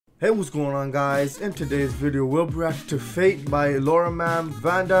Hey, what's going on, guys? In today's video we'll react to Fate by Laura Mam,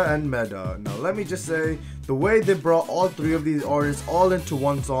 Vanda and Medha. Now let me just say, the way they brought all three of these artists all into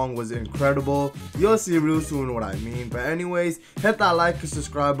one song was incredible. You'll see real soon what I mean. But anyways, hit that like and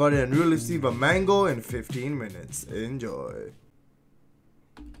subscribe button and we'll receive a mango in 15 minutes. Enjoy.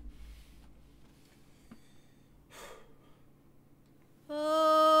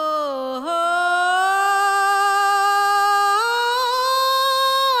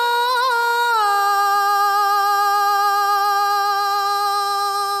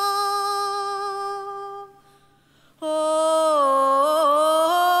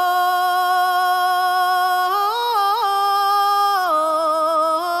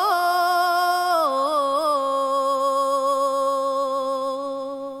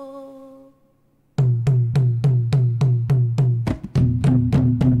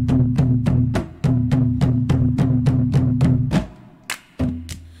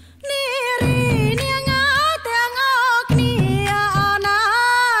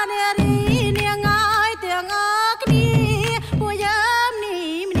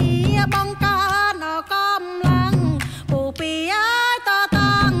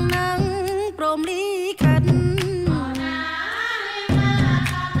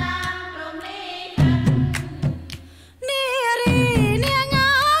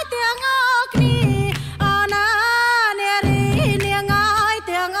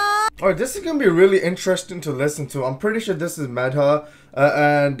 Alright, this is gonna be really interesting to listen to. I'm pretty sure this is Medha,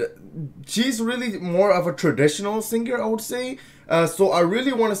 and she's really more of a traditional singer, I would say. So I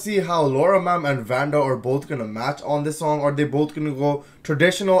really want to see how Laura Mam and Vanda are both gonna match on this song. Are they both gonna go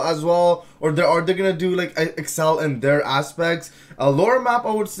traditional as well, or are they gonna do like excel in their aspects? Laura Mam,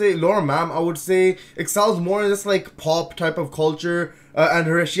 I would say excels more in this like pop type of culture.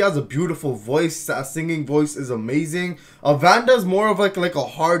 And she has a beautiful voice. Singing voice is amazing. Vanda's more of like a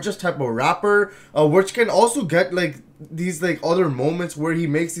hard just type of rapper, which can also get like these like other moments where he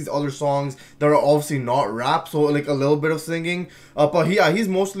makes these other songs that are obviously not rap, so like a little bit of singing. But he's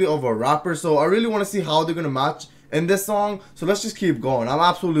mostly of a rapper, so I really want to see how they're gonna match in this song. So let's just keep going. I'm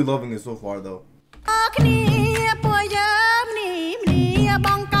absolutely loving it so far though.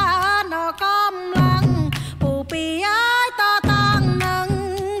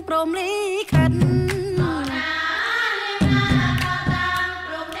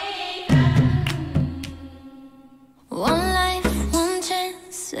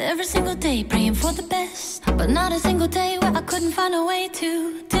 Every single day praying for the best, but not a single day where I couldn't find a way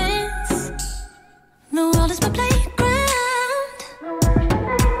to dance. The world is my playground,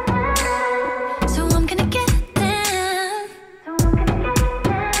 so I'm gonna get down.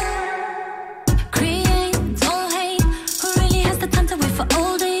 Create, don't hate. Who really has the time to wait for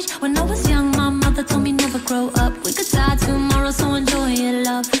old age? When I was young, my mother told me never grow up. We could die tomorrow, so enjoy your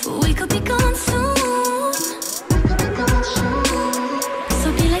love. We could be gone soon.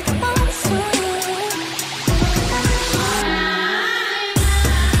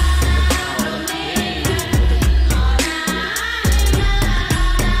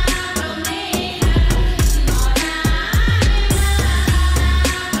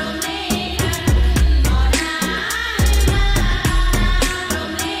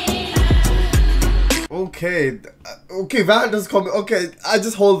 Okay, Vanda's coming. Okay, I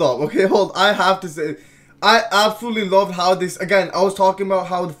just hold up. Okay, I have to say, I absolutely loved how this, again, I was talking about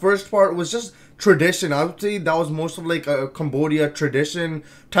how the first part was just tradition. I would say that was most of like a Cambodia tradition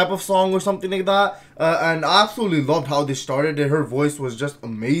type of song or something like that. And I absolutely loved how they started it. Her voice was just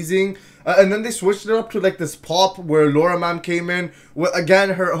amazing. And then they switched it up to like this pop where Laura Mam came in with, again,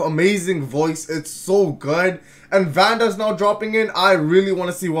 her amazing voice. It's so good. And Vanda's now dropping in. I really want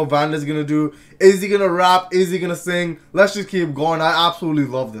to see what Vanda's gonna do. Is he gonna rap? Is he gonna sing? Let's just keep going. I absolutely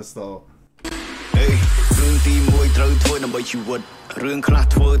love this though. Hey,រឿងខ្លះ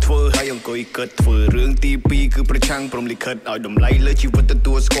ធ្វើហើយអង្គុយគិតធ្វើរឿងទី2គឺប្រឆាំងព្រមលិខិតឲ្យតម្លៃលើជីវិតទ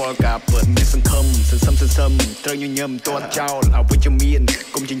ទួលស្គាល់ការពិតមានសង្ឃឹមសន្សំត្រូវញញឹមទាត់ចោលអវិជ្ជមាន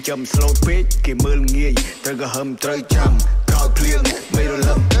កុំចិញ្ចឹមស្លូតពេកគេមើលងាយត្រូវក៏ហឹមត្រូវចាំកោតភ្លៀងមិនរ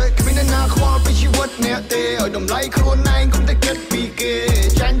លឹមគ្មានអ្នកណាខ្វល់ពីជីវិតអ្នកទេឲ្យតម្លៃខ្លួនឯងកុំតែគិតពីគេ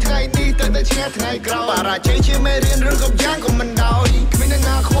ចាញ់ថ្ងៃនេះទៅតែឆ្ងាយថ្ងៃក្រោយបរាជ័យជាមេរៀនឬក៏យ៉ាងក៏មិនដោយគ្មានអ្នក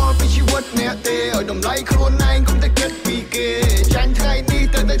ណាខ្វល់ពីជីវិតអ្នកទេឲ្យតម្លៃខ្លួនឯងកុំតែគិតពីគេចាញ់ថ្ងៃនេះ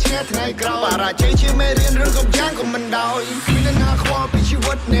ទៅតែឆ្ងាយថ្ងៃក្រោយបរាជ័យជាមេរៀនឬក៏យ៉ាងក៏មិនដោយគ្មានអ្នកណាខ្វល់ពីជី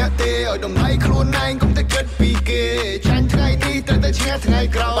វិតអ្នកទេឲ្យតម្លៃខ្លួនឯងកុំតែគិតពីគេចាញ់ថ្ងៃនេះទៅតែឆ្ងាយថ្ងៃ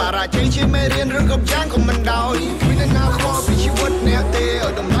ក្រោយបរាជ័យជាមេរៀនឬក៏យ៉ាងក៏មិនដោយគ្មានអ្នកណាខ្វល់ពីជីវិតអ្នកទេឲ្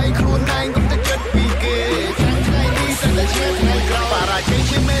យតម្លៃខ្លួនឯងកុំតែគិតពីគេចាញ់ថ្ងៃនេះទៅតែឆ្ងាយថ្ងៃក្រោយបរាជ័យ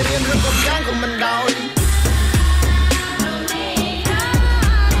ជាមេរៀនឬក៏យ៉ាងក៏មិនដោយ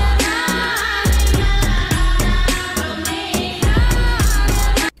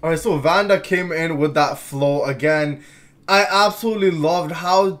Alright, so Vanda came in with that flow again. I absolutely loved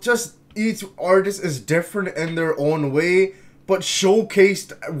how just each artist is different in their own way, but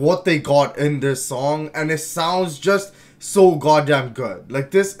showcased what they got in this song, and it sounds just so goddamn good.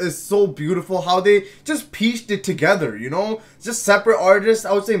 Like, this is so beautiful how they just pieced it together, you know? Just separate artists.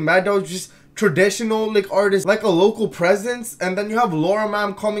 I would say Medha was just traditional like artists, like a local presence, and then you have Laura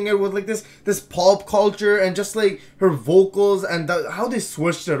Ma'am coming in with like this pop culture, and just like her vocals and how they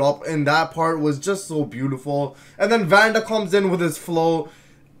switched it up in that part was just so beautiful. And then Vanda comes in with his flow.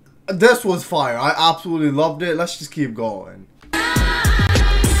 This was fire. I absolutely loved it. Let's just keep going.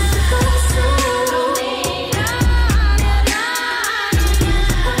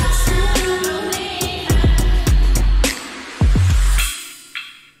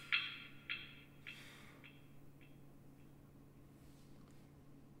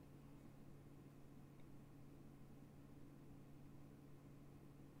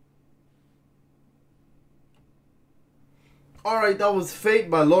 Alright, that was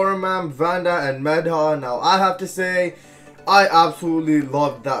Fate by Laura Ma'am, Vanda, and Medha. Now, I have to say, I absolutely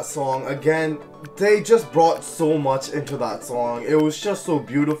loved that song. Again, they just brought so much into that song. It was just so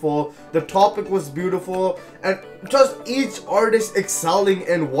beautiful. The topic was beautiful. And just each artist excelling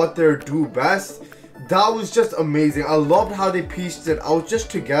in what they do best. That was just amazing. I loved how they pieced it out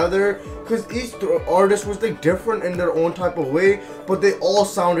just together, because each artist was like different in their own type of way, but they all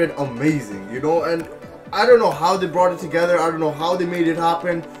sounded amazing, you know? And I don't know how they brought it together. I don't know how they made it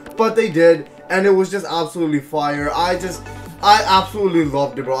happen, but they did, and it was just absolutely fire. I absolutely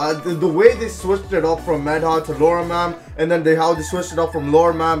loved it, bro. The way they switched it up from Medha to Laura Ma'am, and then how they switched it up from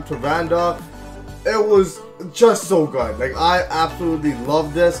Laura Ma'am to Vanda, it was just so good. Like, I absolutely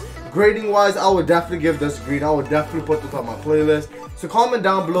love this. Grading wise, I would definitely give this green. I would definitely put this on my playlist. So comment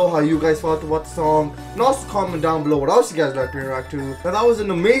down below how you guys felt about the song, and also comment down below what else you guys like me react to. Now, that was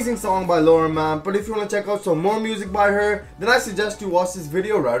an amazing song by Laura Ma'am, but if you want to check out some more music by her, then I suggest you watch this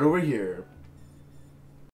video right over here.